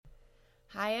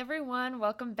Hi everyone,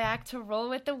 welcome back to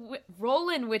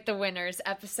Rollin' with the Winners,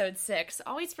 episode 6.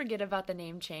 Always forget about the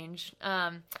name change.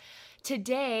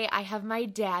 Today I have my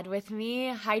dad with me.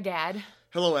 Hi, Dad.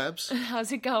 Hello, Abs.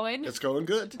 How's it going? It's going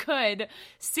good. Good.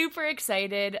 Super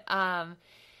excited.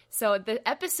 So the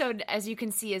episode, as you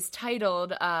can see, is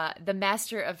titled The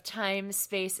Master of Time,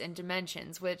 Space, and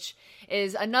Dimensions, which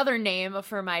is another name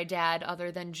for my dad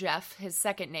other than Jeff. His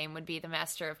second name would be the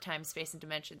Master of Time, Space, and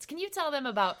Dimensions. Can you tell them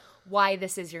about why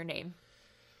this is your name?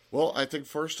 Well, I think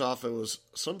first off, it was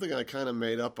something I kind of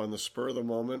made up on the spur of the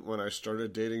moment when I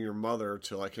started dating your mother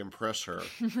to impress her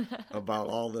about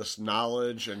all this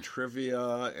knowledge and trivia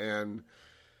and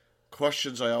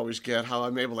questions I always get, how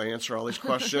I'm able to answer all these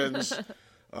questions.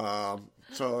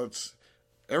 So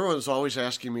everyone's always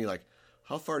asking me,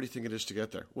 how far do you think it is to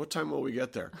get there? What time will we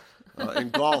get there? In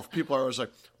golf, people are always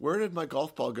like, where did my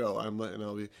golf ball go? I'm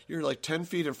like, you're 10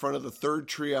 feet in front of the third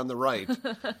tree on the right.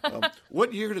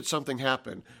 What year did something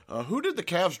happen? Who did the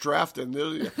Cavs draft?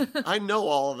 I know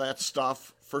all of that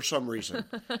stuff for some reason.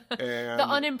 And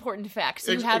the unimportant facts.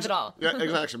 You have it all. Yeah,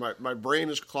 exactly. My brain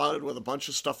is clouded with a bunch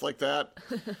of stuff like that.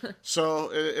 So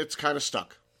it's kind of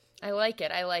stuck. I like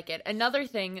it. Another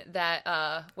thing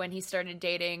that when he started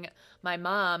dating my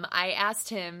mom, I asked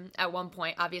him at one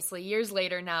point, obviously years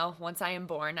later now, once I am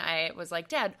born, I was like,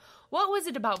 Dad, what was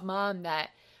it about Mom that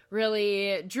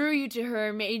really drew you to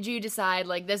her, made you decide,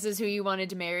 this is who you wanted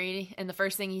to marry? And the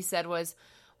first thing he said was,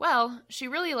 well, she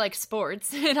really likes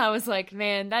sports. And I was like,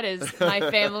 man, that is my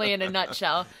family in a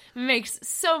nutshell. It makes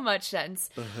so much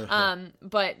sense.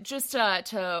 But just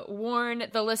to warn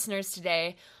the listeners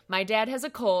today, my dad has a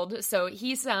cold, so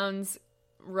he sounds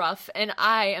rough, and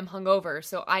I am hungover,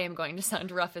 so I am going to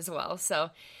sound rough as well. So,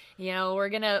 we're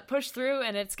going to push through,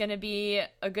 and it's going to be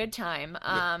a good time.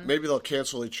 Maybe they'll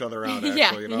cancel each other out,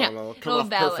 actually. They'll come off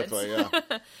perfectly,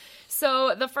 yeah.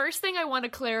 So the first thing I want to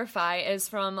clarify is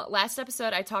from last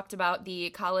episode, I talked about the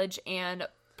college and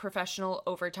professional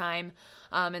overtime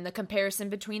and the comparison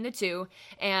between the two.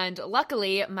 And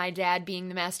luckily, my dad, being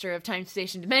the master of time,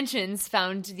 space, and dimensions,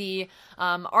 found the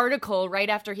article right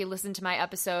after he listened to my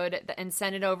episode and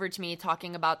sent it over to me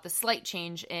talking about the slight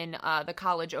change in the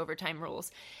college overtime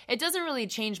rules. It doesn't really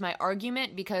change my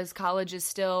argument because college is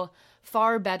still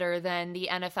far better than the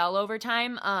NFL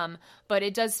overtime, but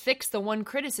it does fix the one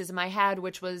criticism I had,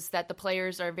 which was that the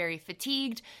players are very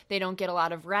fatigued. They don't get a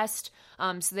lot of rest.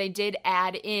 So they did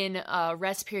add in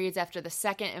rest periods after the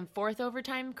second and fourth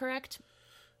overtime, correct?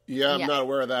 Yeah, I'm not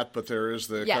aware of that, but there is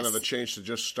the kind of the change to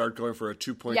just start going for a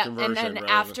 2-point conversion. And then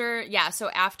after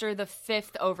the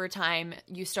fifth overtime,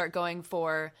 you start going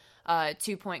for a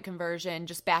 2-point conversion,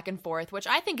 just back and forth, which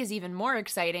I think is even more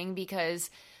exciting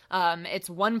because it's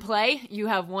one play, you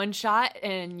have one shot,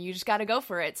 and you just got to go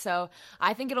for it. So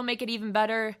I think it'll make it even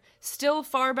better. Still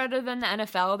far better than the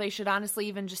NFL. They should honestly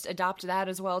even just adopt that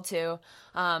as well, too.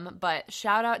 But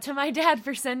shout out to my dad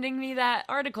for sending me that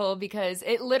article because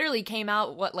it literally came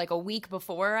out, a week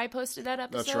before I posted that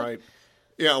episode? That's right.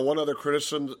 Yeah, one other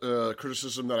criticism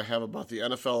that I have about the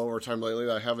NFL overtime lately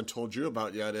that I haven't told you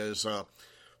about yet is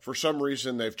for some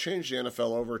reason they've changed the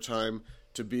NFL overtime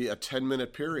to be a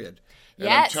 10-minute period. And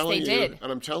yes, they did.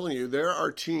 And I'm telling you, there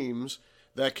are teams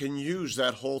that can use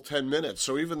that whole 10 minutes.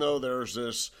 So even though there's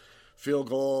this field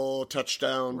goal,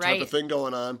 touchdown type of thing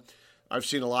going on, I've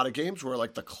seen a lot of games where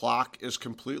the clock is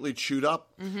completely chewed up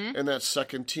and that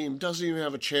second team doesn't even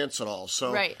have a chance at all.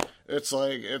 So it's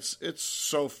it's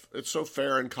so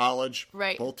fair in college.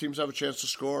 Right. Both teams have a chance to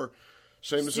score.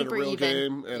 Same as in a real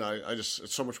game, and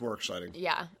it's so much more exciting.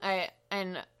 Yeah,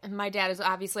 and my dad is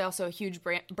obviously also a huge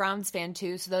Browns fan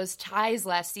too, so those ties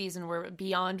last season were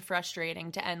beyond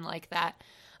frustrating to end like that.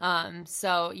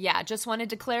 So yeah, just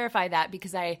wanted to clarify that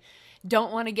because I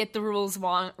don't want to get the rules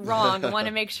wrong. I want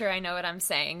to make sure I know what I'm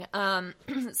saying.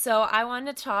 So I want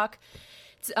to talk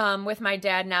with my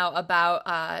dad now about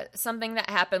something that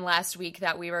happened last week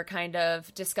that we were kind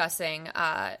of discussing.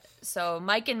 So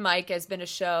Mike and Mike has been a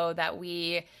show that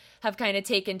we have kind of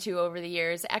taken to over the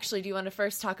years. Actually, do you want to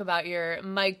first talk about your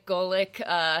Mike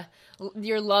Golic,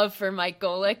 your love for Mike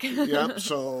Golic? Yeah,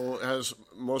 so as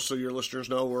most of your listeners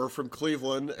know, we're from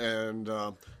Cleveland, and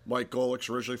Mike Golic's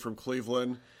originally from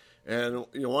Cleveland. And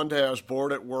one day I was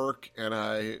bored at work, and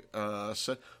I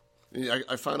said,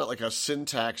 I found out a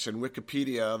syntax in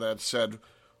Wikipedia that said,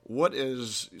 what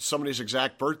is somebody's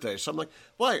exact birthday? So I'm like,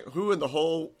 why? Who in the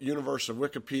whole universe of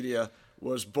Wikipedia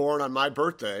was born on my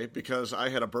birthday? Because I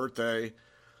had a birthday,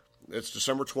 it's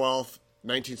December 12th,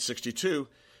 1962.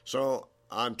 So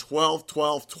on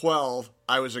 12/12/12,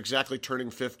 I was exactly turning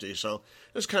 50. So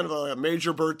it's kind of a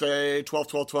major birthday.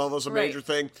 12/12/12 was a major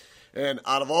thing. And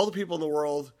out of all the people in the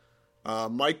world,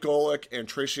 Mike Golick and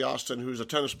Tracy Austin, who's a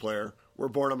tennis player, were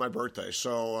born on my birthday.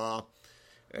 So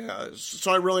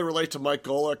I really relate to Mike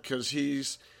Golick because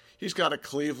he's got a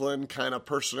Cleveland kind of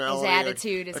personality. His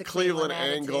attitude is a Cleveland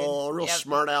angle, a real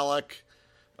smart aleck.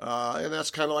 And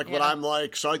that's kind of like what I'm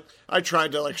like. So I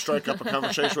tried to like strike up a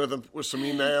conversation with him with some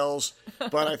emails,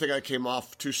 but I think I came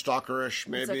off too stalkerish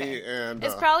maybe. Okay. And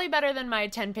it's probably better than my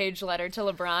 10-page letter to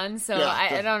LeBron. So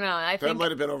I don't know. I think that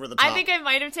might have been over the top. I think I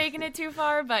might have taken it too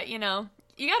far, but you got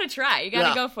to try. You got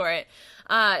to go for it.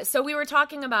 So we were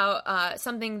talking about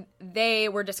something they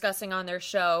were discussing on their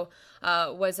show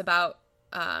was about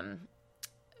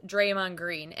Draymond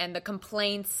Green and the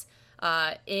complaints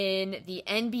in the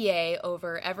NBA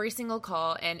over every single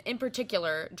call, and in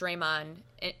particular, Draymond.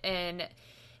 And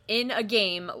in a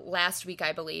game last week,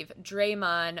 I believe,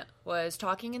 Draymond was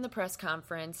talking in the press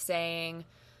conference saying,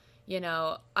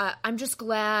 I'm just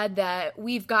glad that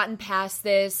we've gotten past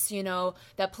this,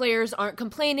 that players aren't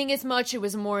complaining as much. It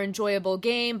was a more enjoyable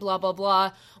game, blah, blah,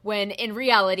 blah. When in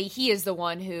reality, he is the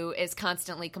one who is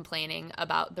constantly complaining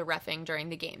about the reffing during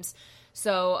the games.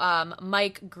 So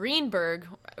Mike Greenberg,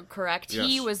 correct? Yes.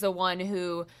 He was the one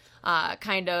who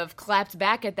kind of clapped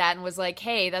back at that and was like,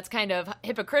 hey, that's kind of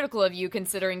hypocritical of you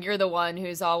considering you're the one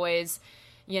who's always,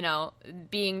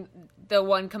 being the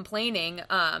one complaining.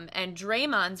 And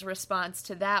Draymond's response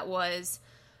to that was,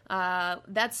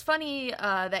 that's funny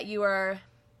that you are,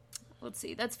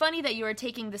 that's funny that you are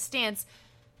taking the stance.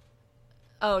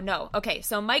 Oh, no. Okay,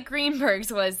 so Mike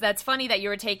Greenberg's was, that's funny that you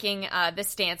were taking this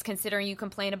stance considering you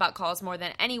complain about calls more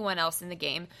than anyone else in the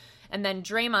game. And then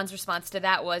Draymond's response to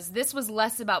that was, this was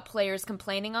less about players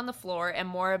complaining on the floor and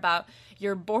more about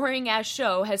your boring-ass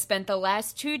show has spent the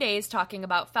last 2 days talking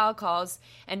about foul calls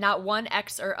and not one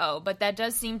X or O, but that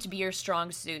does seem to be your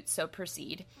strong suit, so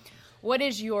proceed. What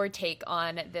is your take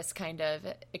on this kind of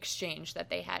exchange that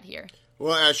they had here?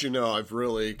 Well, as you know, I've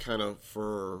really kind of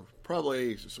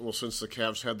since the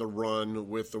Cavs had the run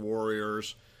with the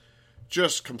Warriors,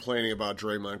 just complaining about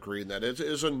Draymond Green, that it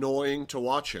is annoying to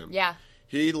watch him. Yeah.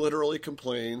 He literally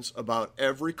complains about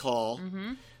every call,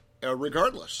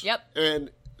 regardless. Yep.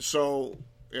 And so,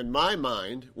 in my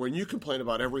mind, when you complain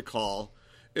about every call,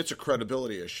 it's a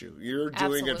credibility issue. You're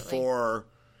doing it to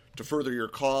further your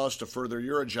cause, to further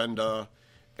your agenda,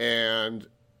 and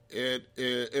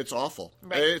it's awful.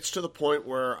 Right. It's to the point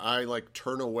where I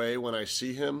turn away when I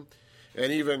see him.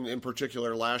 And even in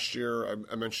particular last year,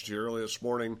 I mentioned to you earlier this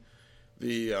morning,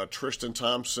 the Tristan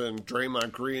Thompson,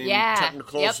 Draymond Green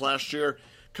technicals last year,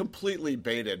 completely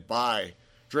baited by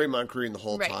Draymond Green the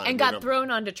whole time. And got thrown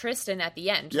onto Tristan at the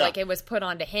end. Yeah. Like it was put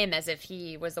onto him as if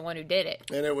he was the one who did it.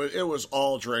 And it was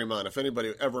all Draymond, if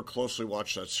anybody ever closely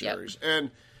watched that series. Yep.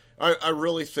 And I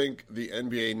really think the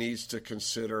NBA needs to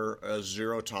consider a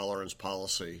zero-tolerance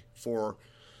policy for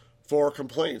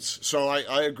complaints. So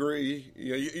I agree.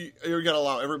 You're going to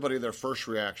allow everybody their first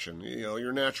reaction.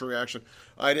 Your natural reaction.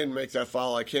 I didn't make that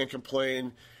foul. I can't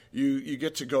complain. You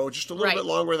get to go just a little bit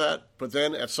longer with that, but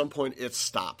then at some point it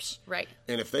stops. Right.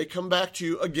 And if they come back to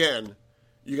you again,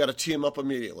 you got to tee them up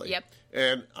immediately. Yep.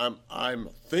 And I'm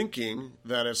thinking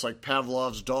that it's like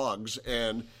Pavlov's dogs,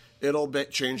 and it'll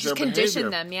change their behavior. Condition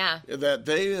them, yeah. That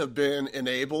they have been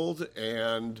enabled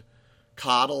and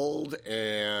coddled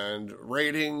and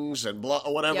ratings and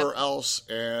whatever else.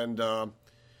 And,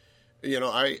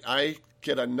 I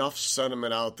get enough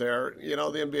sentiment out there. The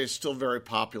NBA is still very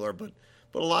popular, but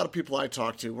a lot of people I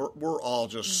talk to, we're all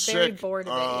just very sick bored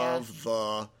of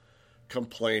the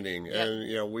complaining. Yep.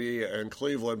 And, we in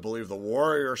Cleveland believe the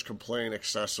Warriors complain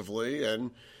excessively.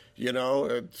 And,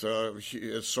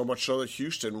 it's so much so that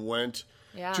Houston went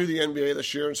to the NBA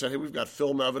this year and said, hey, we've got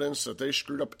film evidence that they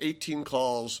screwed up 18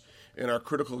 calls in our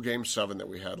critical Game 7 that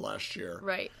we had last year.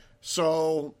 Right.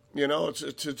 So, it's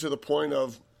to the point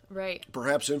of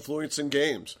perhaps influencing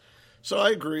games. So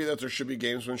I agree that there should be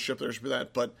gamesmanship, there should be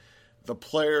that, but the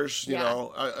players,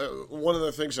 one of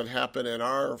the things that happened in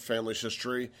our family's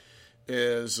history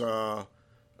is a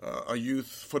youth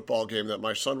football game that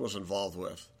my son was involved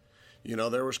with.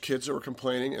 There was kids that were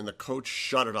complaining, and the coach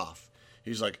shut it off.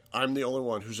 He's like, I'm the only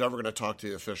one who's ever going to talk to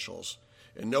the officials,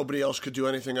 and nobody else could do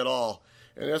anything at all.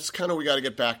 And that's kind of, we got to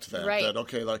get back to that. Right. That,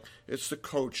 okay, it's the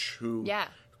coach who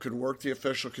could work the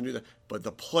official, can do that. But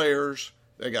the players,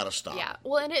 They got to stop. Yeah.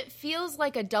 Well, and it feels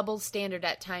like a double standard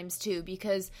at times, too,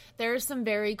 because there are some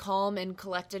very calm and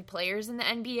collected players in the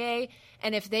NBA,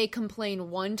 and if they complain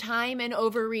one time and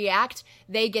overreact,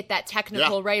 they get that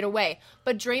technical right away.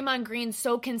 But Draymond Green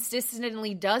so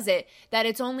consistently does it that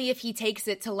it's only if he takes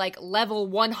it to, like, level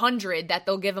 100 that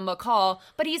they'll give him a call.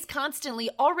 But he's constantly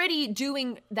already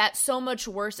doing that so much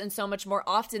worse and so much more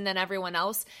often than everyone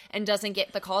else and doesn't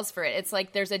get the calls for it. It's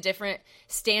like there's a different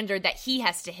standard that he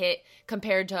has to hit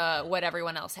compared to what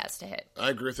everyone else has to hit. I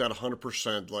agree with that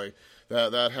 100%. Like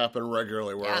that happened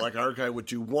regularly where like our guy would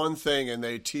do one thing and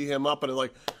they tee him up and they're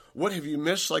like, what, have you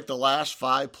missed like the last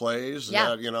 5 plays?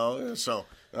 Yeah. That, so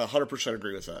 100%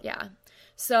 agree with that. Yeah.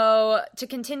 So to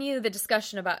continue the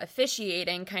discussion about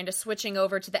officiating, kind of switching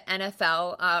over to the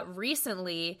NFL,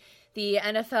 recently the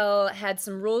NFL had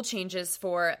some rule changes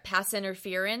for pass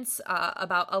interference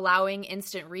about allowing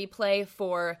instant replay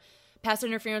for pass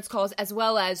interference calls as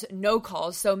well as no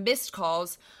calls, so missed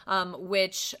calls,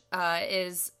 which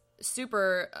is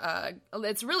super,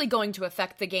 it's really going to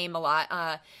affect the game a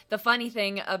lot. The funny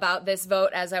thing about this vote,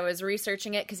 as I was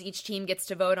researching it, because each team gets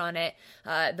to vote on it,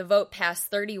 the vote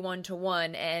passed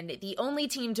 31-1, and the only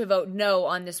team to vote no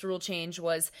on this rule change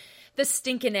was the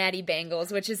Stinkinati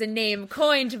Bengals, which is a name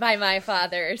coined by my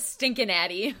father,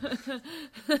 Stinkinati.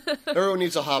 Everyone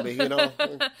needs a hobby,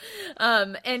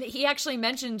 And he actually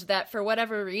mentioned that for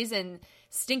whatever reason,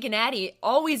 Stinkinati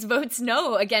always votes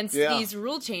no against these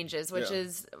rule changes, which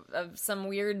is some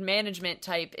weird management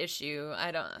type issue.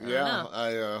 I don't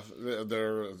know.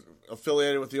 They're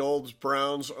affiliated with the old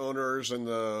Browns owners, and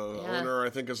the owner, I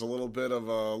think, is a little bit of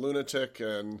a lunatic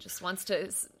and just wants to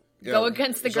go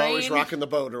against the grain. He's always rocking the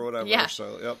boat or whatever. Yeah.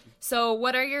 So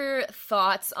what are your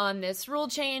thoughts on this rule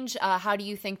change? How do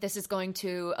you think this is going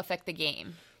to affect the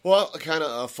game? Well, kind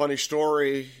of a funny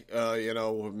story.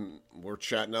 We're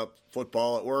chatting up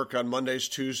football at work on Mondays,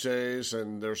 Tuesdays,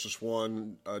 and there's this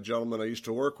one gentleman I used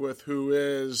to work with who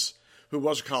was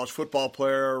a college football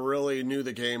player, really knew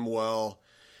the game well.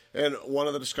 And one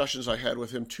of the discussions I had with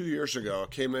him 2 years ago,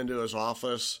 I came into his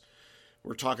office.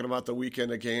 We're talking about the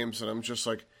weekend of games, and I'm just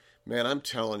like, man, I'm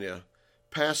telling you,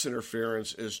 pass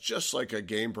interference is just like a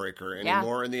game breaker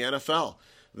anymore in the NFL.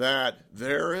 That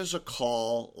there is a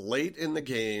call late in the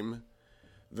game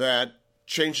that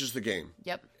changes the game.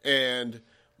 Yep. And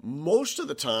most of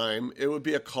the time, it would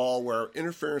be a call where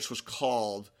interference was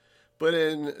called, but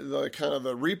in the kind of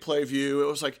the replay view, it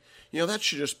was like, that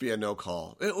should just be a no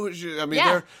call. It was,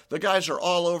 the guys are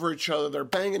all over each other. They're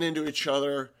banging into each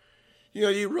other.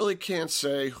 You really can't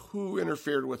say who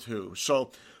interfered with who.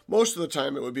 So most of the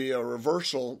time, it would be a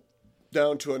reversal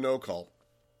down to a no call.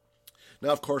 Now,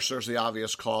 of course, there's the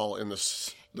obvious call in the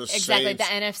exactly, the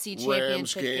NFC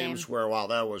Championship games game. where,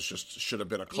 that was just should have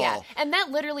been a call. Yeah, and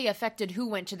that literally affected who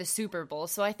went to the Super Bowl.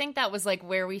 So I think that was like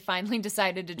where we finally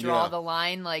decided to draw the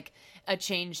line, like a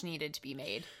change needed to be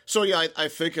made. So, I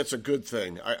think it's a good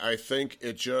thing. I think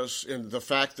it just, and the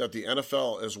fact that the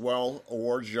NFL as well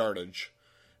awards yardage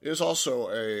is also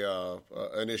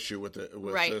an issue with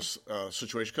this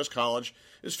situation, because college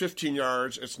is 15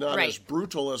 yards. It's not as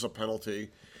brutal as a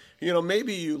penalty.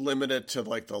 Maybe you limit it to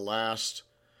like the last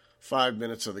 5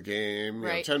 minutes of the game,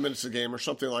 10 minutes of the game or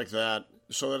something like that,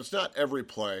 so that it's not every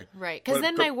play. Right, because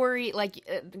then my worry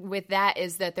with that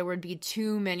is that there would be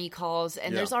too many calls,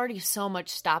 and there's already so much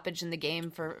stoppage in the game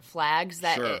for flags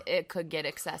that it could get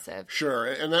excessive. Sure,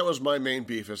 and that was my main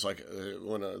beef is like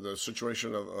when the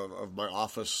situation of my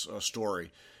office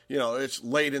story. It's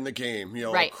late in the game,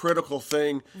 a critical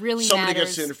thing. Really somebody matters.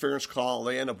 gets the interference call,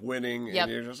 they end up winning,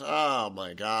 and you're just, oh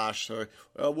my gosh,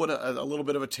 what a little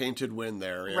bit of a tainted win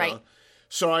there. You know?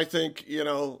 So I think,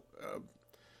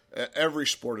 every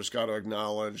sport has got to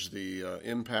acknowledge the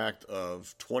impact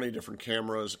of 20 different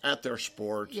cameras at their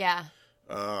sport. Yeah.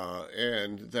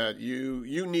 And that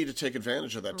you need to take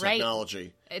advantage of that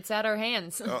technology. It's at our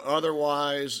hands.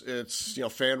 Otherwise, it's,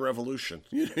 fan revolution.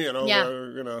 We're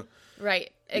going to...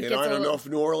 Right. I don't know if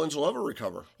New Orleans will ever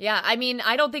recover. Yeah, I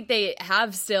don't think they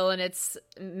have still, and it's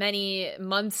many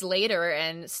months later,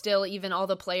 and still even all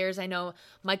the players, I know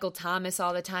Michael Thomas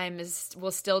all the time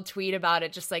will still tweet about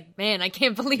it, just like, man, I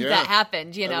can't believe that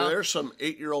happened, there's some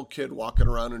 8-year-old kid walking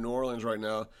around in New Orleans right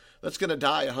now that's going to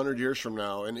die 100 years from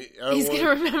now, and he's going to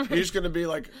remember. He's going to be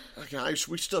like, okay,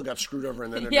 we still got screwed over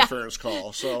in that interference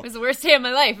call. So it was the worst day of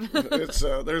my life. It's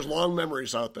there's long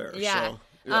memories out there. Yeah.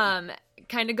 So,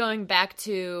 kind of going back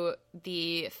to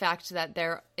the fact that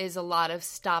there is a lot of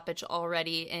stoppage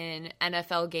already in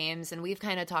NFL games, and we've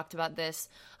kind of talked about this,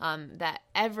 that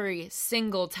every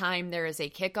single time there is a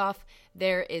kickoff,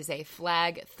 there is a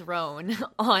flag thrown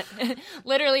on.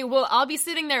 Literally, I'll be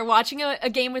sitting there watching a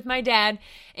game with my dad,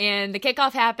 and the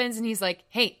kickoff happens, and he's like,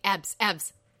 hey, Abs,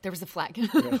 there was a flag.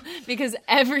 Yeah. Because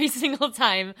every single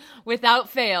time, without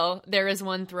fail, there is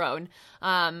one thrown.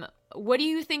 What do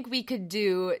you think we could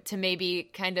do to maybe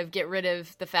kind of get rid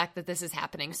of the fact that this is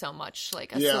happening so much,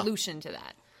 like a solution to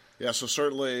that? Yeah, so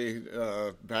certainly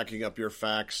backing up your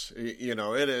facts,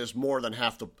 it is more than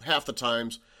half the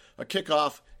times a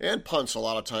kickoff and punts a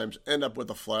lot of times end up with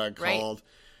a flag called.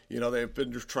 Right. They've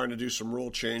been trying to do some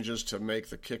rule changes to make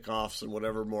the kickoffs and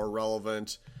whatever more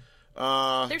relevant.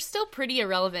 They're still pretty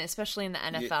irrelevant, especially in the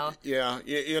NFL. Yeah,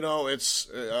 it's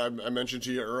I mentioned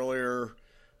to you earlier,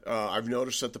 I've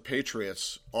noticed that the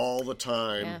Patriots all the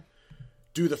time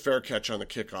do the fair catch on the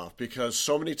kickoff because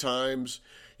so many times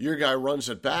your guy runs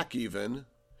it back even,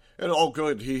 and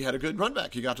good, he had a good run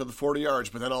back. He got to the 40 yards,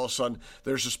 but then all of a sudden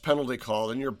there's this penalty call,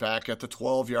 and you're back at the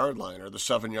 12-yard line or the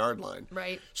 7-yard line.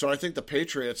 Right. So I think the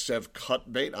Patriots have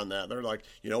cut bait on that. They're like,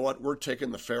 you know what, we're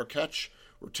taking the fair catch.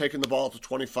 We're taking the ball at the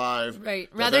 25. Right.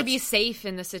 Rather be safe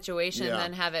in the situation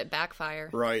than have it backfire.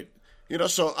 Right.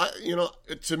 So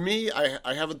to me,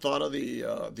 I haven't thought of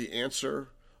the answer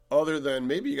other than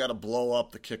maybe you got to blow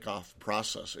up the kickoff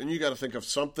process, and you got to think of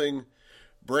something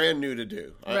brand new to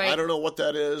do. Right. I don't know what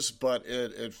that is, but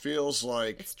it feels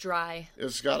like it's dry.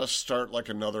 It's got to start like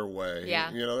another way. Yeah.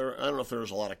 I don't know if there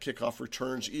was a lot of kickoff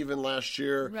returns even last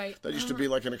year. Right. That used to be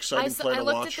like an exciting play to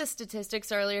watch. I looked at the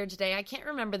statistics earlier today. I can't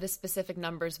remember the specific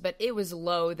numbers, but it was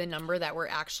low. The number that were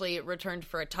actually returned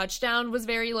for a touchdown was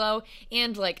very low.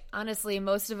 And honestly,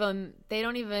 most of them, they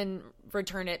don't even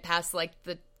return it past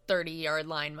the 30-yard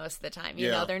line most of the time.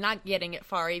 You know, they're not getting it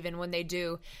far even when they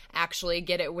do actually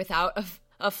get it without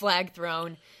a flag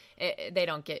thrown. They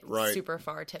don't get super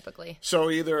far typically.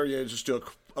 So either you just do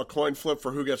a coin flip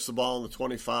for who gets the ball in the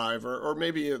 25, or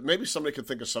maybe somebody could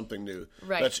think of something new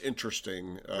that's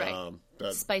interesting.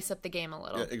 Spice up the game a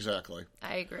little. Yeah, exactly.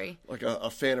 I agree. Like a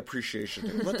fan appreciation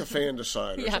thing. Let the fan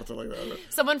decide or something like that.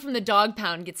 Someone from the dog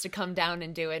pound gets to come down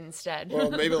and do it instead. Well,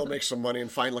 maybe they'll make some money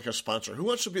and find a sponsor. Who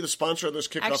wants to be the sponsor of this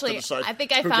kickoff? Actually, to decide I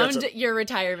think I found your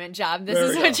retirement job. This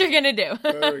is what you're going to do.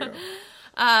 There we go.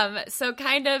 So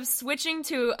kind of switching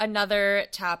to another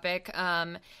topic,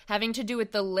 having to do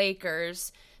with the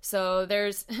Lakers. So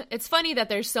it's funny that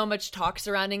there's so much talk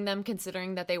surrounding them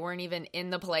considering that they weren't even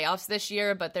in the playoffs this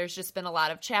year, but there's just been a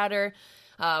lot of chatter,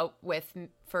 with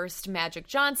first Magic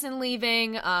Johnson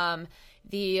leaving.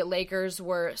 The Lakers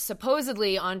were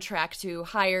supposedly on track to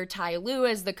hire Ty Lue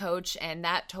as the coach, and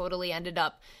that totally ended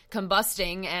up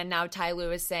combusting, and now Ty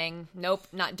Lue is saying, nope,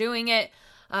 not doing it.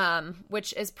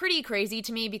 Which is pretty crazy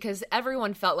to me because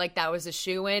everyone felt like that was a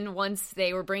shoo-in. Once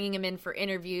they were bringing him in for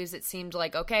interviews, it seemed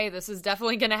like, okay, this is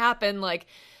definitely going to happen.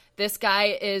 This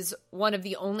guy is one of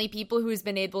the only people who's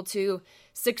been able to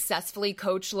successfully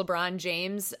coach LeBron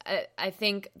James. I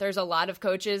think there's a lot of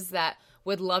coaches that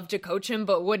would love to coach him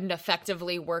but wouldn't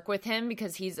effectively work with him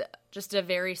because he's just a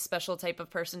very special type of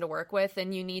person to work with,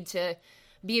 and you need to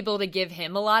be able to give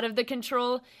him a lot of the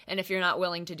control. And if you're not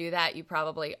willing to do that, you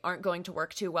probably aren't going to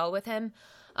work too well with him.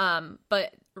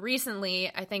 But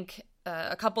recently, I think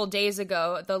a couple days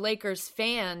ago, the Lakers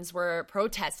fans were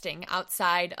protesting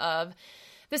outside of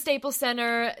the Staples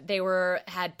Center. They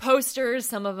had posters,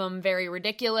 some of them very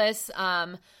ridiculous,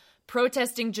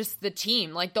 protesting just the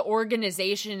team, the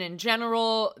organization in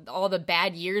general, all the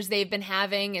bad years they've been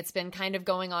having. It's been kind of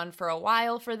going on for a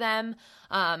while for them.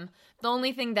 The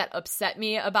only thing that upset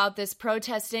me about this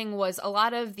protesting was a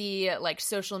lot of the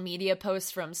social media posts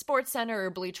from SportsCenter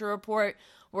or Bleacher Report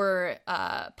were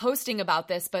posting about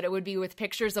this, but it would be with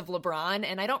pictures of LeBron,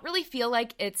 and I don't really feel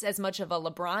like it's as much of a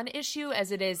LeBron issue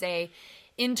as it is a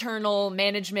internal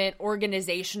management,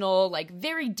 organizational,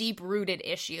 very deep-rooted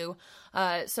issue.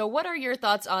 So what are your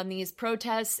thoughts on these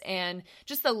protests and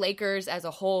just the Lakers as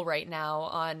a whole right now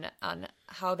on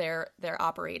how they're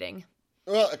operating?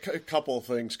 Well, a couple of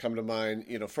things come to mind.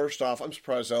 First off, I'm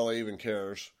surprised LA even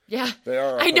cares. Yeah,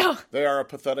 I know. They are a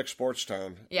pathetic sports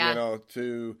town. Yeah.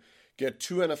 To get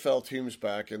two NFL teams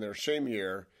back in their same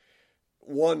year,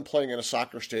 one playing in a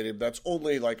soccer stadium that's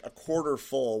only a quarter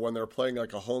full when they're playing a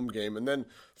home game, and then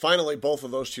finally both of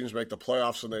those teams make the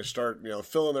playoffs and they start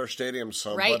filling their stadiums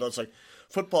some. Right. But it's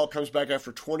football comes back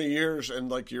after 20 years and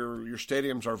your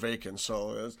stadiums are vacant.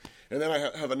 So, and then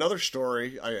I have another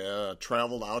story. I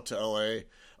traveled out to LA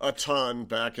a ton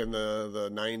back in the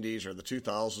 90s or the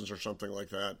 2000s or something like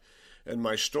that. And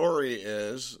my story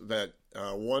is that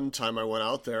one time I went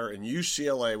out there and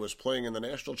UCLA was playing in the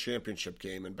national championship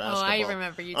game in basketball. Oh, I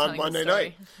remember you telling on Monday the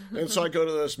story. night. And so I go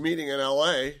to this meeting in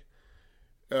LA,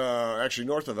 actually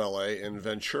north of LA in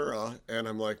Ventura, and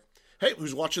I'm like, hey,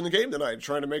 who's watching the game tonight?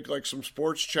 Trying to make like some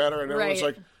sports chatter, and everyone's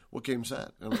Right. like, what game's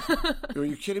that? And I'm like, are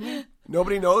you kidding me?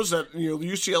 Nobody knows that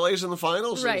UCLA's in the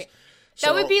finals? Right. So,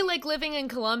 That would be like living in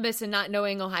Columbus and not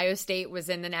knowing Ohio State was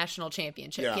in the national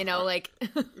championship. Yeah. Like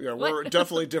yeah, we're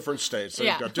definitely different states. They've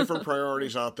Yeah. got different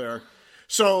priorities out there.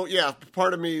 So yeah,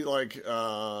 part of me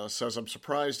says I'm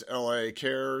surprised LA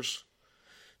cares.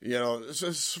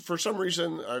 For some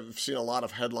reason I've seen a lot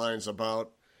of headlines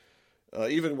about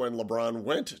even when LeBron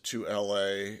went to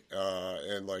LA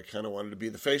and like kind of wanted to be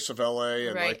the face of LA,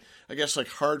 and Right. like I guess like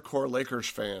hardcore Lakers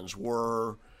fans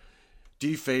were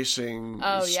defacing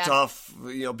yeah. stuff,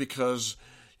 because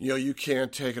you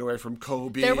can't take it away from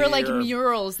Kobe. there were like or-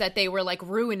 murals that they were like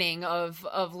ruining of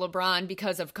LeBron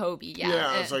because of Kobe. Yeah.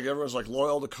 Yeah, it's like everyone's like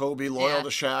loyal to Kobe, loyal Yeah. to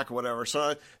Shaq, whatever.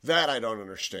 So that I don't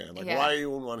understand. Like, Yeah. why you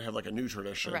wouldn't want to have like a new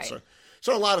tradition? Right.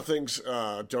 So a lot of things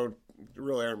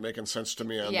aren't making sense to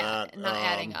me on Yeah, that. not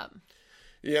adding up.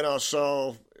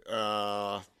 So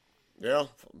yeah,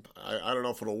 I don't know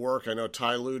if it'll work. I know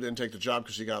Ty Lue didn't take the job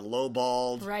because he got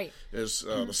lowballed. Right. The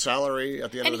salary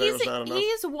at the end And of the day was not enough.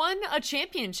 he's won a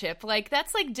championship. Like,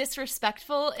 that's like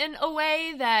disrespectful in a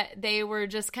way that they were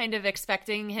just kind of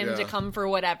expecting him to Yeah. come for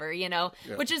whatever,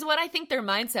 which is what I think their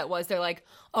mindset was. They're like,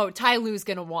 oh, Ty Lue's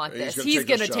going to want this. He's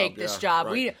going to take this job.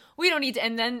 Right. We don't need to.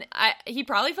 And then he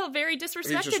probably felt very He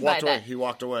disrespected just by walked away. that. He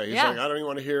walked away. He's Yeah. like, I don't even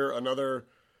want to hear another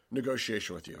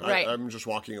negotiation with you. Right. I'm just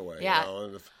walking away. Yeah.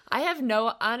 And if- I have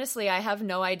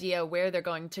no idea where they're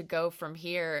going to go from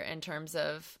here in terms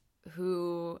of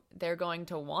who they're going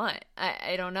to want.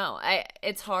 I don't know.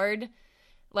 It's hard,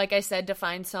 like I said, to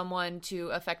find someone to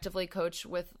effectively coach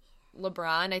with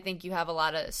LeBron. I think you have a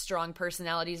lot of strong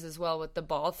personalities as well with the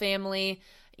Ball family,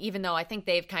 even though I think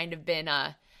they've kind of been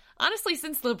honestly,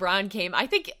 since LeBron came, I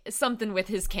think something with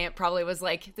his camp probably was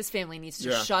like, this family needs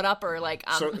to shut up, or like,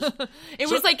 it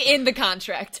was like in the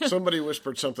contract. Somebody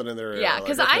whispered something in their ear. Yeah, like,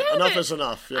 because okay, enough is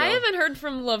enough. I haven't heard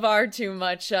from LeVar too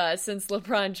much since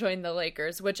LeBron joined the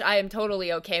Lakers, which I am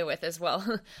totally okay with as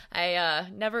well. I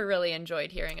never really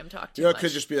enjoyed hearing him talk too It much.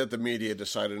 could just be that the media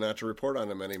decided not to report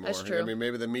on him anymore. That's true. I mean,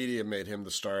 maybe the media made him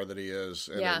the star that he is,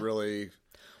 and Yeah. it really.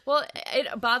 Well,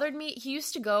 it bothered me. He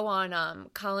used to go on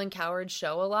Colin Cowherd's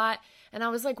show a lot, and I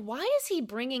was like, why is he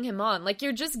bringing him on? Like,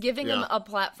 you're just giving him a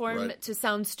platform Right. to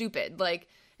sound stupid. Like,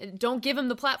 don't give him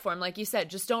the platform. Like you said,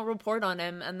 just don't report on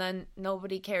him, and then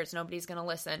nobody cares. Nobody's going to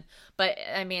listen. But,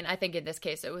 I mean, I think in this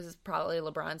case, it was probably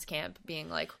LeBron's camp being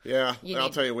like, Yeah, You I'll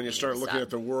need- tell you, when you you start need to looking stop. at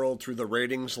the world through the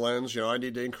ratings lens, I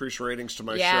need to increase ratings to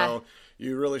my Yeah. show.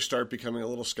 You really start becoming a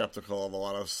little skeptical of a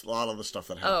lot of the stuff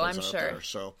that happens I'm out sure. there.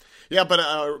 So, yeah,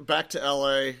 but back to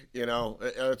LA,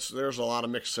 there's a lot of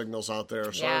mixed signals out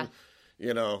there. So, Yeah.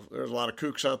 there's a lot of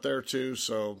kooks out there too.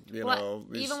 So,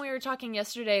 even we were talking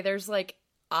yesterday, there's like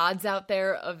odds out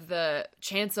there of the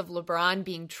chance of LeBron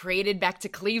being traded back to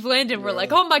Cleveland, and we're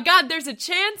like, oh my God, there's a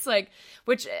chance, like,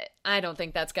 which I don't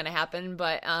think that's going to happen,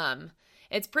 but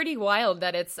it's pretty wild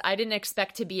that I didn't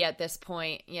expect to be at this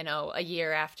point, a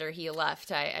year after he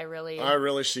left. I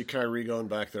really see Kyrie going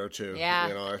back there too.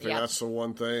 Yeah. I think that's the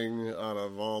one thing out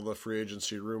of all the free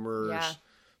agency rumors Yeah.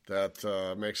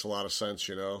 that makes a lot of sense.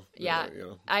 Yeah,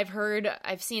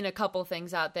 I've seen a couple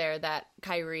things out there that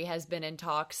Kyrie has been in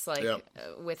talks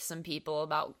with some people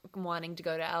about wanting to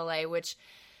go to LA, which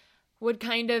would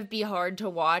kind of be hard to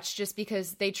watch just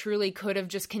because they truly could have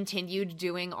just continued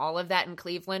doing all of that in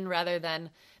Cleveland rather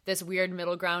than this weird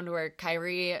middle ground where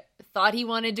Kyrie thought he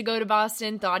wanted to go to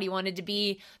Boston, thought he wanted to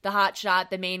be the hot shot,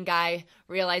 the main guy,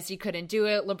 realized he couldn't do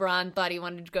it. LeBron thought he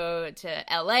wanted to go to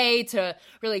LA to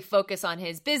really focus on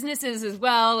his businesses as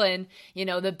well and,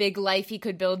 the big life he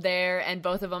could build there. And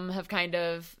both of them have kind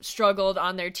of struggled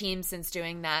on their team since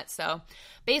doing that. So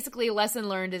basically, lesson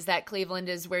learned is that Cleveland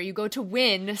is where you go to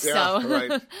win. Yeah, So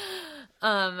right.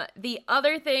 the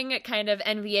other thing kind of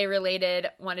NBA related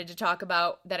wanted to talk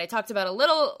about that I talked about a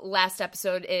little last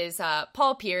episode is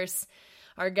Paul Pierce,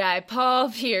 our guy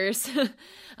Paul Pierce.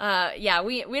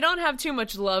 We don't have too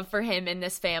much love for him in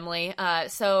this family.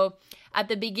 So at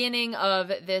the beginning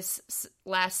of this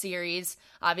last series,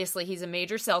 obviously he's a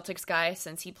major Celtics guy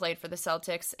since he played for the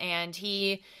Celtics, and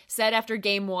he said after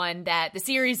game 1 that the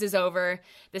series is over,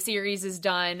 the series is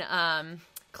done.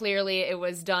 Clearly, it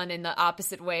was done in the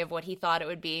opposite way of what he thought it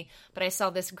would be. But I saw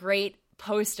this great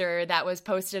poster that was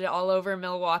posted all over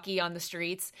Milwaukee on the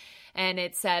streets, and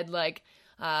it said,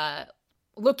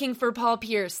 looking for Paul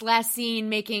Pierce, last seen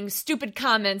making stupid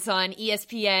comments on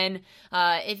ESPN.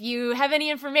 If you have any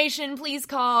information, please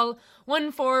call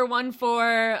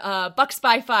 1414 Bucks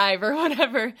by 5 or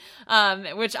whatever,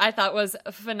 which I thought was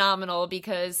phenomenal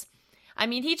because, I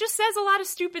mean, he just says a lot of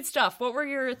stupid stuff. What were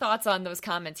your thoughts on those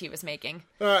comments he was making?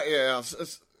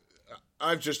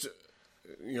 I've just,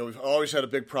 we've always had a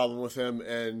big problem with him,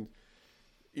 and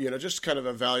just kind of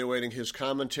evaluating his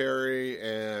commentary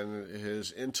and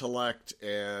his intellect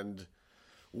and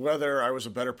whether I was a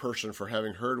better person for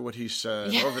having heard what he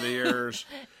said over the years.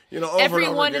 Over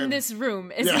Everyone and over in this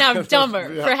room is now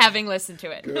dumber for having listened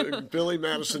to it. Billy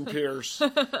Madison Pierce.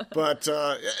 But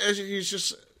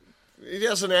he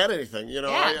doesn't add anything.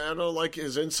 I don't like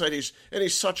his insight.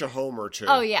 He's such a homer, too.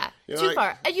 Oh, yeah. Too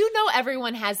far.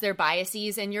 Everyone has their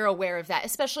biases, and you're aware of that,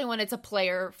 especially when it's a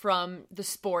player from the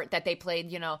sport that they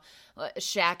played.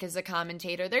 Shaq is a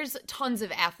commentator. There's tons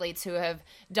of athletes who have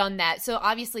done that. So,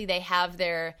 obviously, they have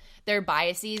their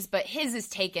biases, but his is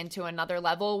taken to another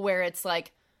level where it's,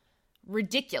 like,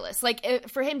 ridiculous. Like,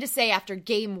 for him to say after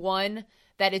game 1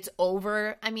 that it's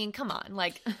over, I mean, come on.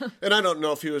 Like, and I don't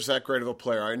know if he was that great of a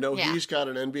player. I know he's got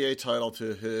an NBA title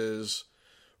to his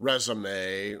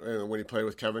resume when he played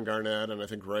with Kevin Garnett, and I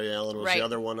think Ray Allen was the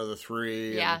other one of the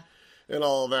three. And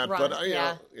all of that. But,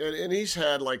 and he's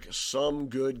had, like, some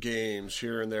good games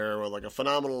here and there with, like, a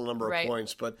phenomenal number of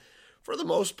points. But for the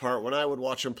most part, when I would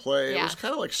watch him play, it was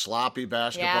kind of like sloppy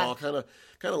basketball, kind of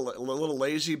a little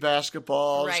lazy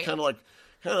basketball. It's kind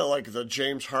of like the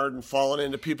James Harden falling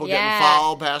into people getting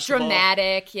foul basketball.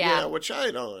 Dramatic, which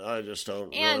I just don't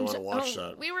really want to watch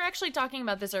that. We were actually talking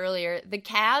about this earlier. The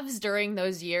Cavs during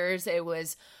those years, it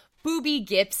was Boobie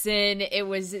Gibson, it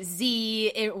was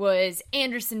Z, it was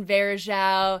Anderson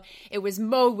Varejao, it was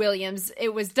Mo Williams,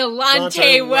 it was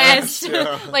Delonte West.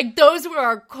 Like, those were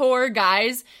our core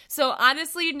guys. So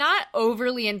honestly, not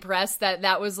overly impressed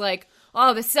that was like,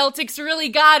 oh, the Celtics really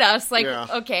got us. Like,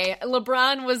 okay,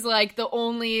 LeBron was like the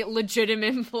only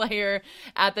legitimate player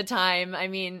at the time. I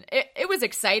mean, it was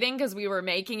exciting because we were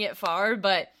making it far,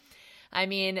 but I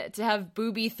mean, to have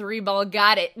Boobie 3-ball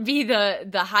got it be the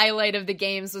highlight of the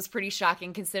games was pretty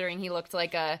shocking considering he looked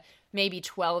like a maybe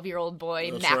 12-year-old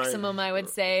boy. That's maximum, I would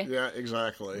say. Yeah,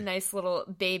 exactly. Nice little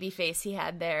baby face he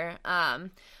had there.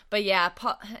 But yeah,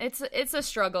 it's a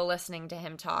struggle listening to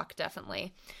him talk,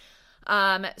 definitely.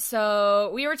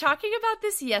 So we were talking about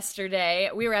this yesterday.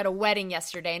 We were at a wedding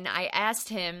yesterday, and I asked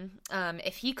him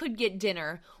if he could get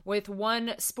dinner with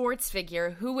one sports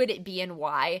figure, who would it be and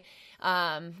why?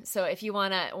 So if you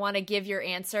want to give your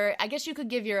answer, I guess you could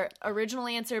give your original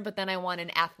answer, but then I want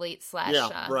an athlete /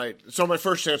 right. So my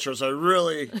first answer is I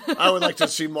would like to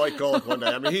see Mike Golic one day.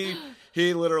 I mean,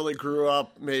 he literally grew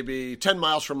up maybe 10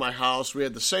 miles from my house. We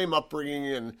had the same upbringing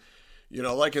and,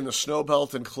 like in the snow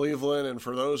belt in Cleveland. And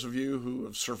for those of you who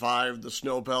have survived the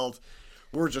snow belt,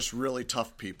 we're just really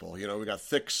tough people. We got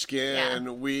thick skin.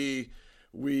 Yeah.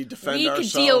 We defend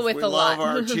ourselves. Deal with we a love lot.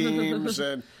 Our teams.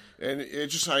 And it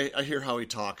just, I hear how he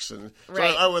talks. And so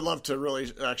I would love to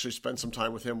really actually spend some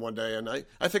time with him one day. And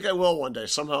I think I will one day.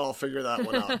 Somehow I'll figure that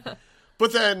one out.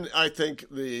 But then I think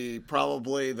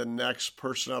probably the next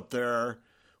person up there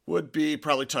would be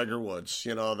probably Tiger Woods.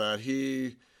 That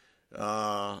he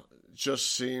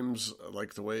just seems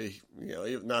like the way,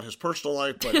 not his personal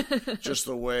life, but just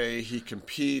the way he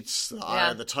competes, the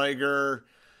eye of the tiger,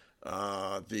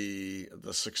 the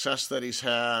success that he's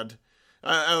had.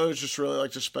 I would just really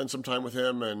like to spend some time with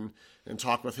him and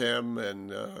talk with him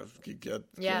and get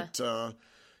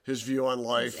his view on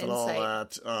life and all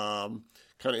that.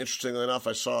 Kind of interestingly enough,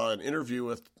 I saw an interview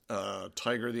with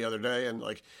Tiger the other day, and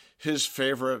like his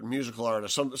favorite musical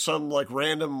artist, some like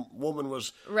random woman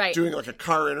was doing like a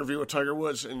car interview with Tiger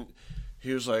Woods, and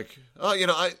he was like, "Oh,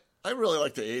 I really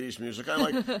like the 80s music. I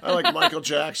like Michael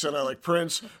Jackson. I like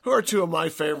Prince, who are two of my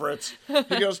favorites."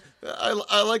 He goes,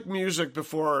 I like music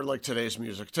before like today's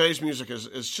music. Today's music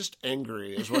is just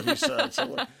angry, is what he said. So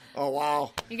I'm like, oh,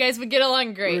 wow. You guys would get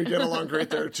along great. We get along great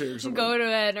there, too. Go to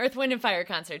an Earth, Wind, and Fire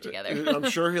concert together.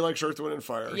 I'm sure he likes Earth, Wind, and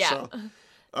Fire. Yeah.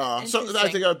 So I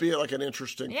think that would be like an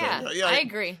interesting thing. Yeah, I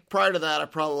agree. Prior to that, I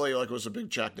probably was a big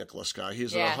Jack Nicklaus guy.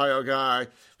 He's an Ohio guy.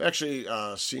 I've actually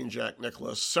seen Jack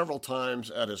Nicklaus several times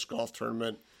at his golf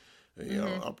tournament,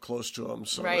 up close to him.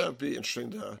 So that'd be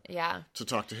interesting to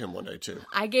talk to him one day too.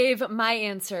 I gave my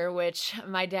answer, which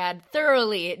my dad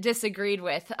thoroughly disagreed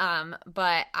with,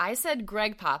 but I said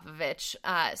Greg Popovich.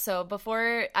 So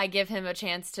before I give him a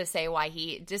chance to say why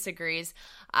he disagrees,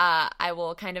 I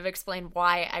will kind of explain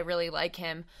why I really like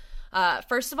him.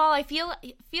 First of all, I feel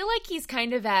like he's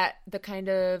kind of at the kind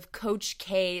of Coach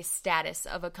K status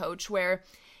of a coach where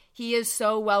he is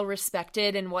so well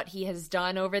respected in what he has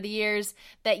done over the years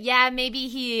that, yeah, maybe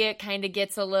he kind of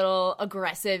gets a little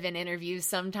aggressive in interviews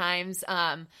sometimes.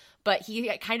 But he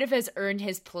kind of has earned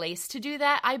his place to do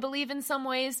that, I believe, in some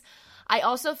ways. I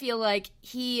also feel like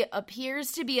he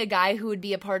appears to be a guy who would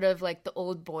be a part of like the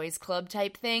old boys club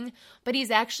type thing, but he's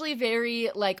actually very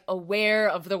like aware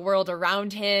of the world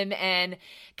around him and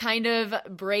kind of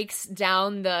breaks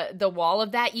down the wall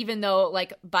of that, even though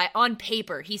like on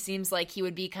paper he seems like he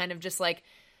would be kind of just like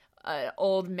an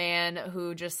old man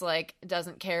who just like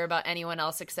doesn't care about anyone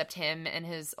else except him and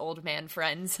his old man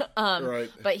friends. Right.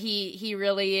 But he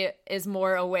really is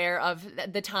more aware of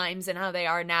the times and how they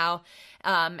are now.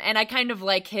 And I kind of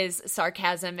like his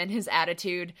sarcasm and his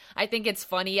attitude. I think it's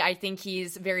funny. I think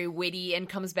he's very witty and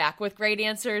comes back with great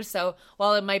answers. So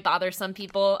while it might bother some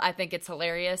people, I think it's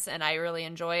hilarious and I really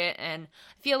enjoy it. And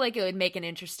I feel like it would make an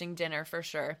interesting dinner for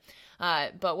sure.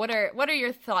 But what are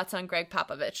your thoughts on Greg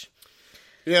Popovich?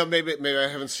 Yeah, maybe I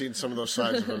haven't seen some of those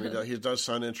sides of him. He does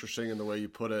sound interesting in the way you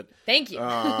put it. Thank you.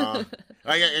 I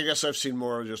guess I've seen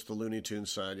more of just the Looney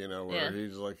Tunes side, where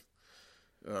he's like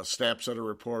snaps at a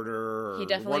reporter. Or he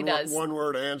definitely does. One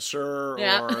word answer,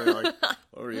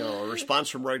 or a response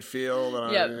from right field.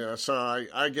 So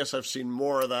I guess I've seen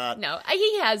more of that. No,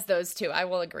 he has those too. I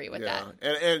will agree with that.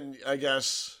 And I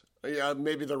guess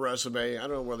maybe the resume. I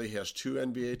don't know whether he has 2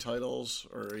 NBA titles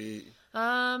or he.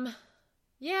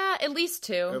 Yeah, at least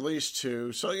 2. At least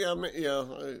 2. So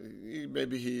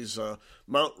maybe he's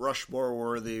Mount Rushmore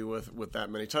worthy with that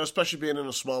many titles, especially being in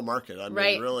a small market. I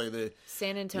mean, really, the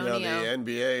San Antonio, the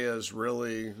NBA is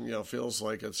really feels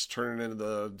like it's turning into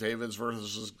the Davids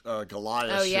versus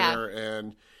Goliaths here,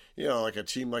 and like a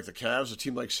team like the Cavs, a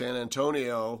team like San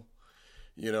Antonio.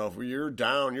 If you're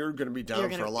down, you're going to be down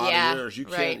for a lot of years. You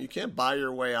can't buy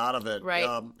your way out of it,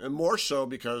 right? And more so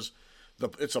because.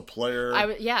 It's a player.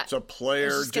 It's a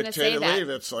player dictated league.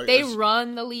 It's like they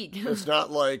run the league. It's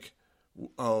not like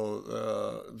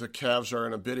the Cavs are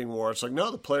in a bidding war. It's like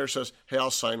no, the player says, "Hey, I'll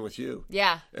sign with you."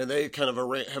 Yeah, and they kind of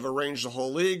have arranged the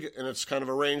whole league, and it's kind of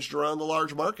arranged around the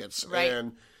large markets. Right.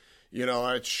 And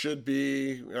it should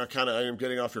be kind of. I am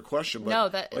getting off your question,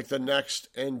 but like the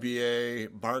next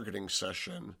NBA bargaining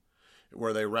session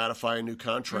where they ratify a new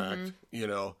contract.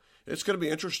 It's going to be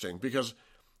interesting because.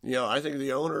 I think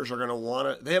the owners are going to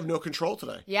want to – they have no control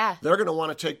today. Yeah. They're going to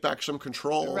want to take back some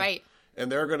control. Right.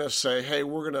 And they're going to say, hey,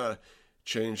 we're going to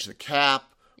change the cap.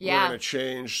 Yeah. We're going to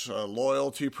change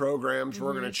loyalty programs. Mm-hmm.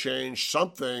 We're going to change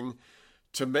something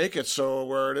to make it so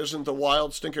where it isn't the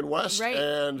wild stinking West. Right.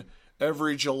 And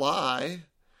every July,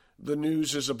 the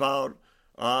news is about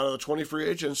the 20 free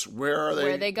agents. Where are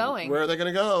they going? Where are they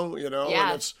going to go?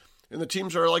 Yeah. And the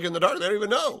teams are like in the dark. They don't even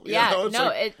know.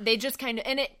 They just kind of,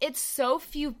 and it's so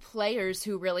few players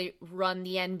who really run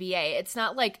the NBA. It's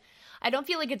not like, I don't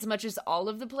feel like it's much as all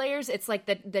of the players. It's like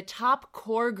the top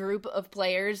core group of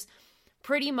players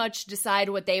pretty much decide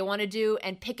what they want to do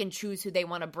and pick and choose who they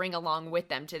want to bring along with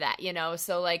them to that,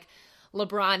 So like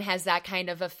LeBron has that kind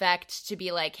of effect to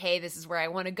be like, hey, this is where I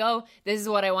want to go. This is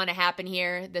what I want to happen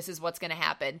here. This is what's going to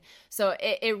happen. So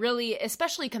it really,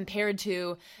 especially compared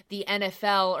to the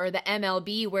NFL or the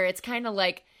MLB, where it's kind of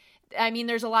like, I mean,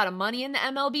 there's a lot of money in the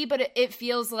MLB, but it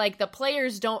feels like the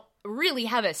players don't really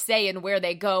have a say in where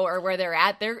they go or where they're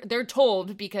at. They're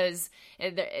told because,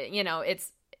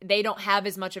 they don't have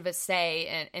as much of a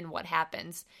say in what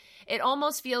happens. It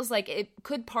almost feels like it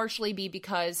could partially be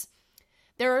because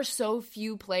there are so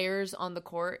few players on the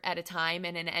court at a time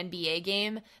in an NBA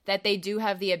game that they do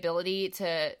have the ability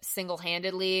to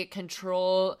single-handedly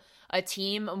control a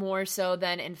team more so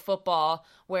than in football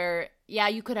where, yeah,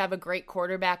 you could have a great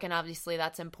quarterback and obviously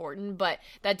that's important, but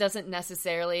that doesn't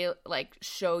necessarily like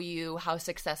show you how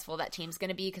successful that team's going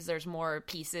to be because there's more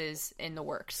pieces in the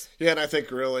works. Yeah, and I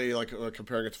think really like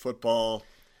comparing it to football,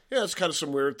 it's kind of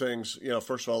some weird things.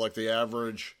 First of all, like the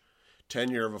average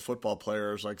tenure of a football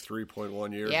player is like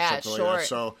 3.1 years or something like that.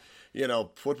 So,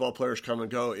 football players come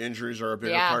and go. Injuries are a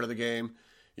bigger part of the game.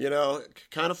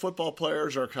 Kind of football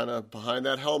players are kind of behind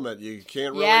that helmet. You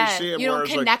can't really see them. You don't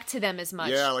connect to them as much.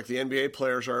 Yeah, like the NBA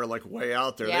players are like way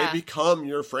out there. Yeah. They become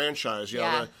your franchise.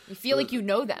 You feel like you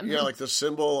know them. Yeah, like the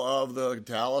symbol of the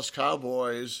Dallas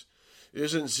Cowboys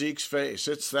isn't Zeke's face.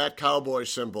 It's that cowboy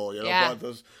symbol.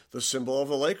 But the symbol of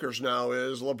the Lakers now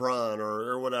is LeBron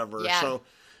or whatever. Yeah.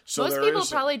 So most people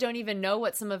probably don't even know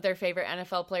what some of their favorite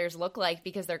NFL players look like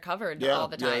because they're covered all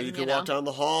the time. Yeah, you can walk down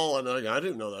the hall and I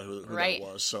didn't know that who that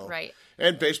was. So. Right.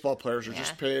 And baseball players are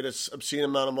just paid an obscene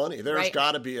amount of money. There's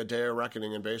got to be a day of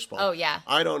reckoning in baseball. Oh, yeah.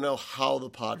 I don't know how the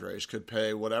Padres could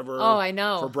pay whatever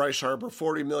for Bryce Harper,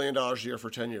 $40 million a year for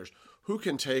 10 years. Who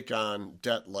can take on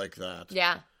debt like that?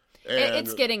 Yeah.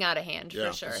 It's getting out of hand,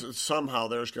 yeah, for sure. Somehow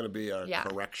there's going to be a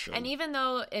correction. And even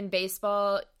though in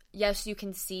baseball, yes, you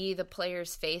can see the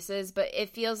players' faces, but it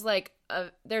feels like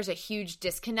there's a huge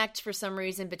disconnect for some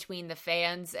reason between the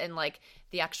fans and like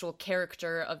the actual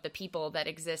character of the people that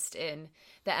exist in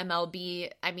the MLB.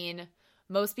 I mean,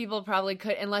 most people probably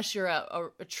could, unless you're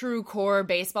a true core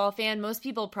baseball fan, most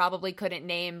people probably couldn't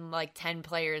name like 10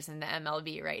 players in the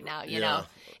MLB right now, you know?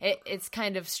 It's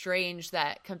kind of strange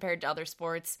that compared to other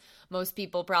sports, most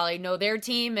people probably know their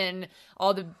team and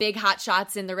all the big hot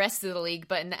shots in the rest of the league,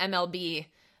 but in the MLB,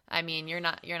 I mean, you're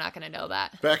not going to know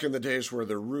that. Back in the days where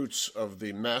the roots of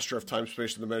the Master of Time,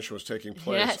 Space, and Dimension was taking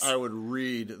place, yes. I would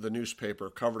read the newspaper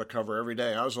cover to cover every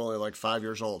day. I was only like 5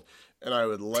 years old. And I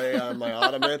would lay on my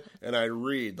ottoman and I'd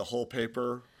read the whole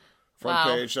paper,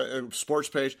 front page, sports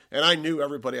page, and I knew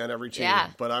everybody on every team. Yeah.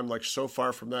 But I'm like so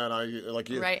far from that.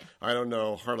 I don't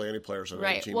know hardly any players on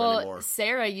any team anymore.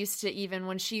 Sarah used to, even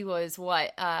when she was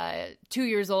 2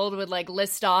 years old, would like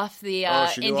list off the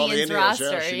Indians roster.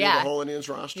 Yeah, she knew the whole Indians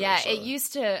roster. Yeah, so. It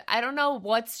used to. I don't know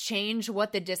what's changed,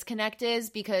 what the disconnect is,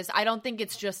 because I don't think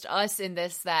it's just us in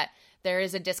this that. There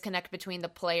is a disconnect between the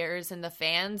players and the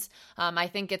fans. I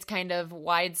think it's kind of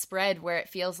widespread where it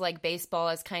feels like baseball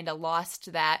has kind of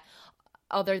lost that,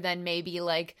 other than maybe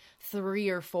like 3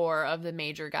 or 4 of the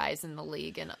major guys in the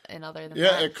league and other than that.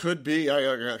 Yeah, it could be.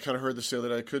 I kind of heard this the other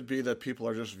day. It could be that people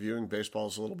are just viewing baseball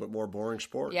as a little bit more boring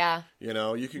sport. Yeah. You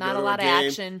know, you can Not go to a lot a game, of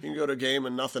action. You can go to a game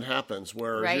and nothing happens.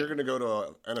 Whereas you're going to go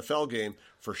to an NFL game,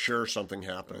 for sure something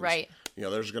happens. Right. You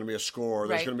know, there's going to be a score,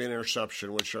 there's going to be an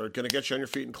interception, which are going to get you on your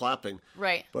feet and clapping.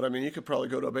 Right. But, I mean, you could probably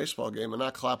go to a baseball game and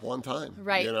not clap one time.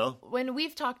 Right. You know? When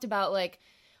we've talked about, like,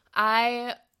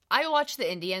 I watch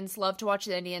the Indians, love to watch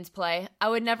the Indians play. I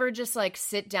would never just, like,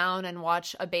 sit down and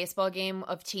watch a baseball game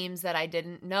of teams that I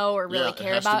didn't know or really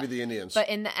care about. It has to be the Indians. But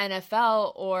in the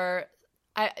NFL or...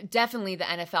 definitely the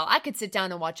NFL. I could sit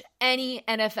down and watch any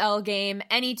NFL game,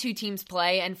 any 2 teams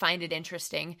play, and find it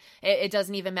interesting. It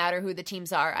doesn't even matter who the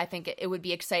teams are. I think it would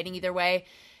be exciting either way.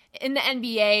 In the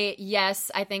NBA,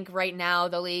 yes, I think right now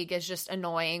the league is just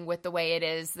annoying with the way it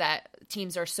is that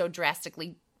teams are so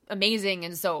drastically amazing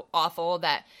and so awful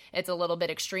that it's a little bit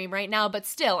extreme right now, but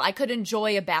still I could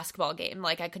enjoy a basketball game.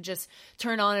 Like I could just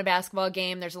turn on a basketball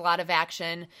game. There's a lot of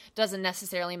action. Doesn't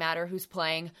necessarily matter who's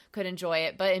playing. Could enjoy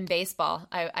it. But in baseball,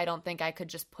 I don't think I could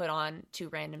just put on 2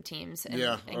 random teams and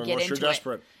get into unless you're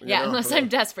desperate. Unless I'm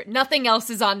desperate. Nothing else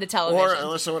is on the television. Or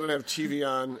unless I want to have TV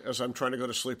on as I'm trying to go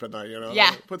to sleep at night, you know?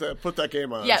 Yeah. Put that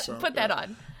game on. Yeah, put that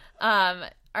on.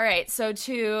 All right, so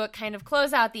to kind of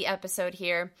close out the episode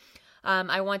here,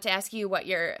 I want to ask you what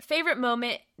your favorite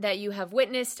moment that you have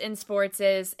witnessed in sports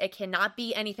is. It cannot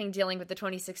be anything dealing with the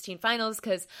 2016 finals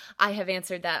because I have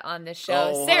answered that on this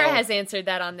show. Oh, Sarah wow. has answered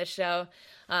that on this show.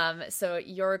 So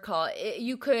your call.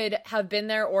 You could have been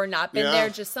there or not been there,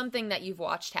 just something that you've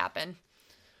watched happen.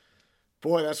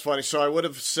 Boy, that's funny. So I would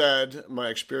have said my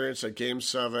experience at Game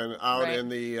 7 out in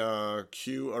the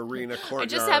Q Arena courtyard. I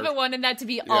just haven't wanted that to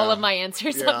be all of my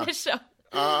answers on this show.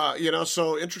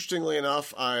 So interestingly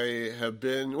enough, I have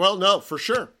been, for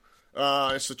sure.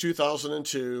 It's the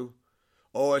 2002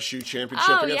 OSU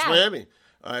championship against Miami.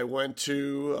 I went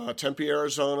to Tempe,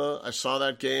 Arizona. I saw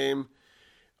that game.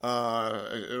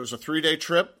 It was a 3-day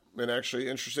trip. And actually,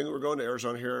 interesting that we're going to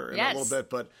Arizona here in a little bit.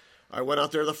 But I went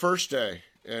out there the first day,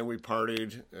 and we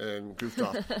partied and goofed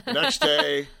off. Next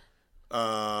day,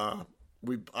 I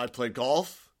played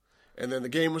golf, and then the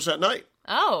game was at night.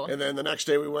 Oh. And then the next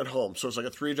day we went home. So it was like a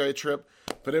 3-day trip.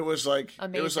 But it was like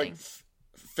amazing. It was like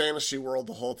fantasy world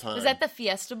the whole time. Was that the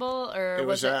Fiesta Bowl or it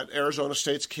was at Arizona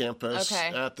State's campus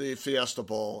at the Fiesta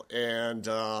Bowl, and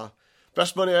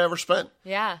best money I ever spent.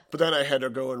 Yeah. But then I had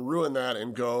to go and ruin that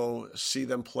and go see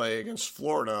them play against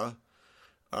Florida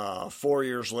 4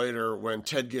 years later when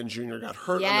Ted Ginn Jr. got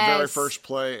hurt on the very first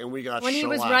play, and we got when he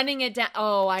was running it down.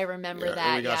 Oh, I remember that.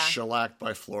 And we got shellacked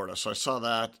by Florida. So I saw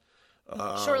that.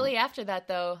 Shortly after that,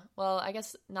 though, well, I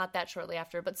guess not that shortly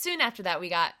after, but soon after that, we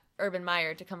got Urban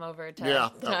Meyer to come over to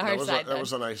our side. That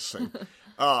was a nice thing.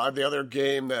 The other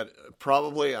game that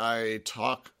probably I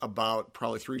talk about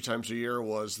probably 3 times a year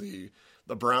was the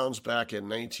Browns back in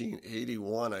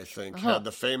 1981, I think, had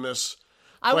the famous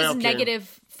I was game.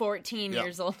 negative 14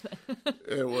 years old.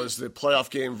 It was the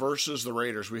playoff game versus the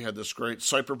Raiders. We had this great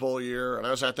Super Bowl year, and I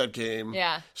was at that game,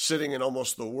 sitting in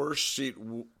almost the worst seat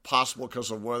possible because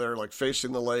of weather, like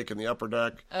facing the lake in the upper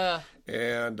deck.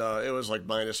 And it was like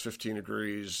minus 15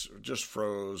 degrees, just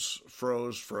froze,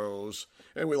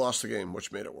 and we lost the game,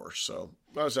 which made it worse. So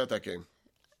I was at that game.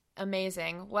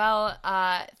 Amazing. Well,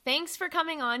 thanks for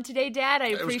coming on today, Dad. I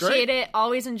appreciate it.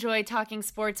 Always enjoy talking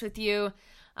sports with you.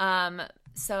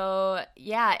 So,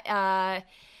 yeah,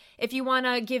 if you want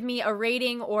to give me a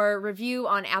rating or review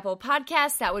on Apple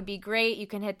Podcasts, that would be great. You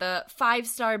can hit the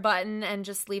 5-star button and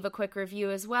just leave a quick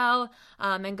review as well.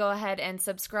 And go ahead and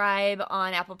subscribe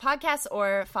on Apple Podcasts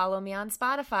or follow me on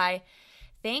Spotify.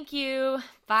 Thank you.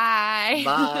 Bye.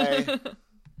 Bye.